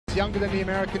Younger than the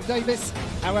American Davis.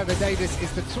 However, Davis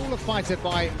is the taller fighter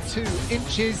by 2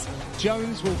 inches.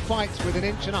 Jones will fight with 1.5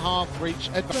 inches for each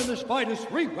advantage. This fight is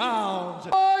 3 rounds.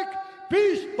 Mike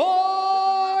Beast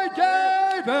Boy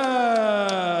Davis.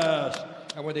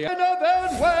 And with the end of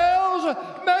Wales,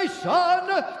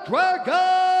 Mason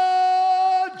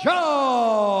Dragon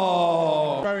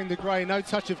Jones. Wearing the grey, no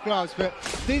touch of gloves, but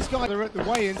these guys are at the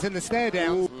weigh-ins and the stare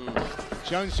downs.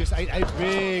 Jones just ate a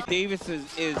big... Davis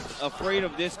is afraid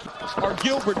of this, or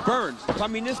Gilbert Burns. I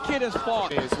mean, this kid has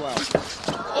fought as well.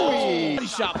 Oh,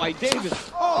 shot by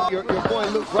Davis. Oh, your boy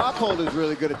Luke Rockhold is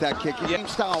really good at that kick. Game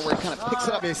style where he kind of picks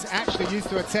it up. This actually used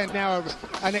to attend, now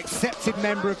an accepted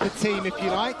member of the team, if you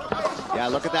like. Yeah,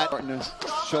 look at that.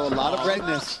 Show a lot of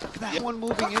redness. Look at that one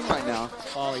moving in right now.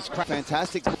 Oh, he's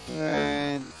fantastic.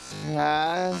 Fantastic.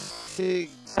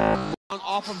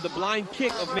 Off of the blind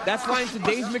kick of that's lying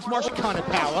today's mixed martial kind of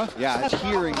power. Yeah, it's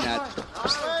hearing that.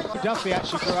 Duffy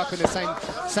actually grew up in the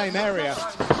same area.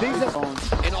 These are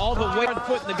and all the way on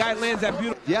foot, and the guy lands that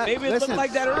beautiful. Yeah, maybe it looked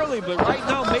like that early, but right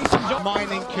now Mason Jones.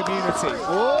 Mining community.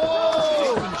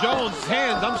 Oh! Mason Jones'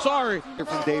 hands. I'm sorry.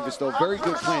 From Davis though, very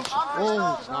good clinch.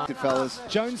 Oh, good fellas.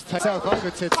 Jones takes himself over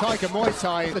to Tiger Muay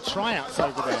Thai. The tryouts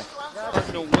over there.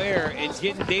 Starting to wear and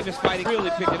getting Davis fighting,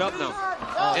 really pick it up now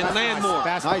and land more.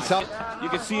 Nice up. You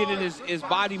can see it in his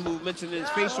body movements and his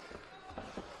facial.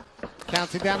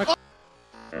 Counting down.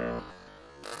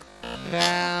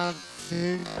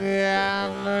 Counting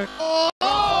down.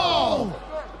 Oh!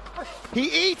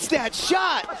 He eats that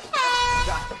shot.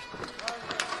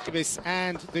 Davis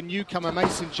and the newcomer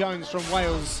Mason Jones from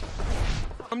Wales.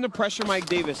 Under pressure, Mike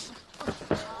Davis.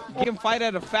 Get him fight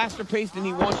at a faster pace than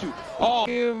he wants to. Oh,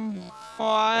 get him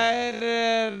fight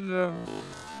at a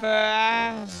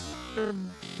faster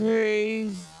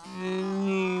pace than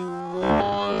he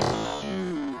wants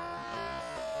to.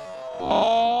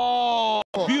 Oh,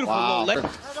 beautiful. Wow.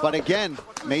 But again,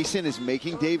 Mason is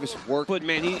making Davis work. But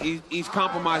man, he's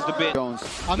compromised a bit. Jones.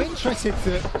 I'm interested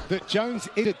that Jones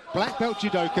is a black belt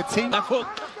judoka team. Left hook.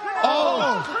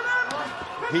 Oh!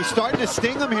 He's starting to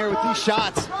sting him here with these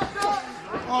shots.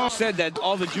 Said that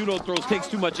all the judo throws takes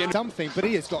too much energy. Something, but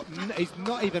he's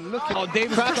not even looking. Oh,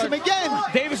 Davis cracks him again.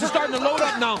 Davis is starting to load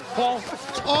up now, Paul.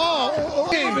 Oh,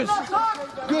 Davis.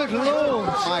 Good Lord.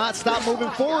 Not stop moving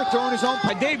forward, throwing his own.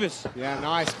 Davis. Yeah,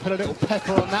 nice. Put a little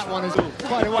pepper on that one as well.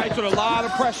 Quite a fight with a lot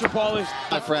of pressure, Paul.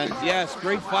 My friend. Yes,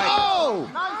 great fight. Oh!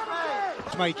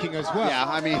 Making as well. Yeah,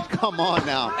 I mean, come on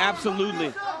now.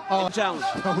 Absolutely. Oh, challenge.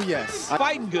 Oh, yes.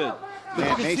 Fighting good. Man,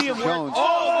 you can Mason see him Jones.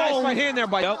 Oh, nice right hand there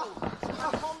by.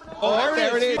 Oh,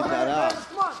 there it is. That out.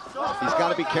 He's got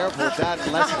to be careful with that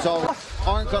unless it's all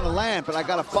aren't going to land, but I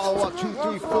got to follow up 2,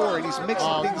 3, 4, and he's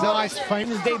mixing things up. Nice fight.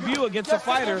 His debut against a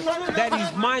fighter that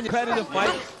he's minus competitive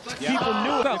fight. Yeah. People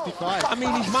knew about. 55. I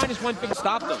mean, he's -1 to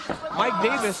stop them. Mike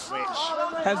Davis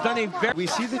has done a very. We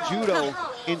see the judo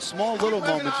in small little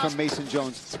moments from Mason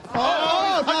Jones.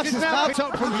 Oh, that's his mouth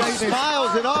up from He Davis.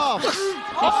 smiles it off.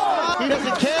 He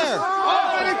doesn't care.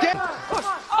 Oh, and again.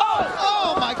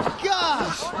 Oh my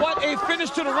gosh! What a finish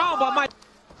to the round by Mike.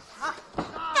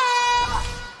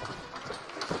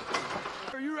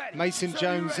 Mason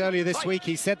Jones earlier this week,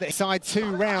 he said that inside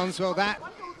 2 rounds, well, that...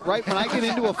 Right, when I get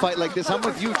into a fight like this, I'm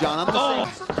with you, John. I'm the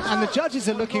same. And the judges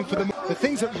are looking for the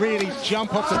things that really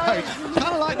jump off the page.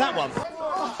 Kind of like that one.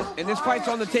 And this fight's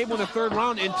on the table in the 3rd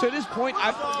round. And to this point,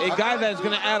 a guy that's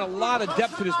going to add a lot of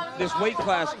depth to this weight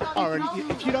class. Oh, and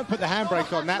if you don't put the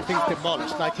handbrake on, that thing's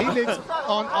demolished. Like, he lives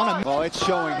on a... Well, it's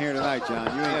showing here tonight,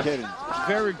 John. You ain't kidding.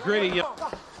 Very gritty.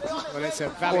 Well, it's a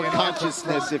Or valiant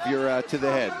consciousness if you're to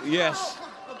the head. Yes.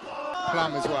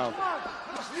 plum as well.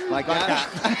 Like that.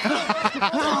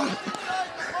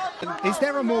 Is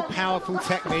there a more powerful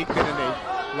technique than a knee?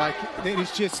 Like, it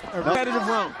is just a Repetitive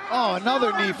round. Oh,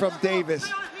 another knee from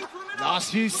Davis.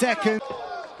 Last few seconds.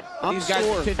 These guys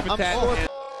are tit for tat.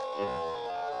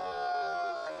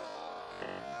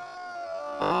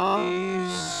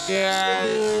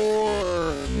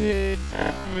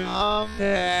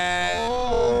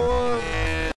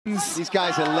 These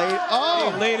guys are laid.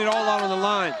 Oh, they laid it all out on the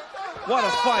line. What a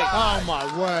fight. Oh, my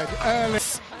word.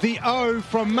 The O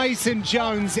from Mason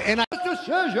Jones in a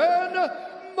decision,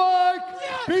 Mike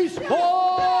Beast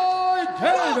Boy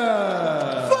Davis.